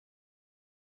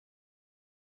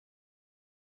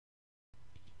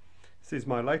This is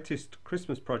my latest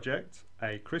Christmas project,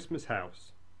 a Christmas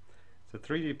house. It's a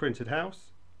 3D printed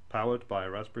house powered by a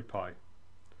Raspberry Pi.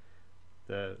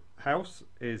 The house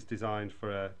is designed for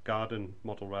a garden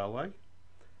model railway,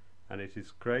 and it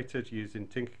is created using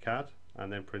TinkerCAD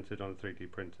and then printed on a 3D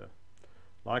printer.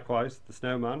 Likewise, the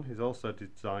snowman is also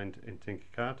designed in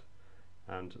TinkerCAD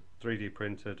and 3D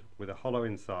printed with a hollow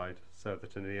inside so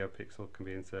that a NeoPixel can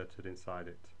be inserted inside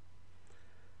it.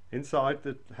 Inside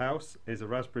the house is a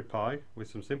Raspberry Pi with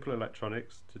some simple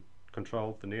electronics to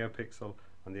control the NeoPixel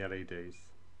and the LEDs.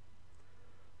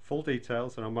 Full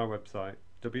details are on my website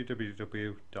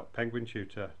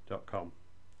www.penguintutor.com.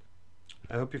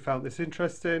 I hope you found this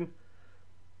interesting,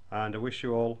 and I wish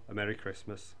you all a Merry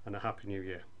Christmas and a Happy New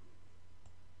Year.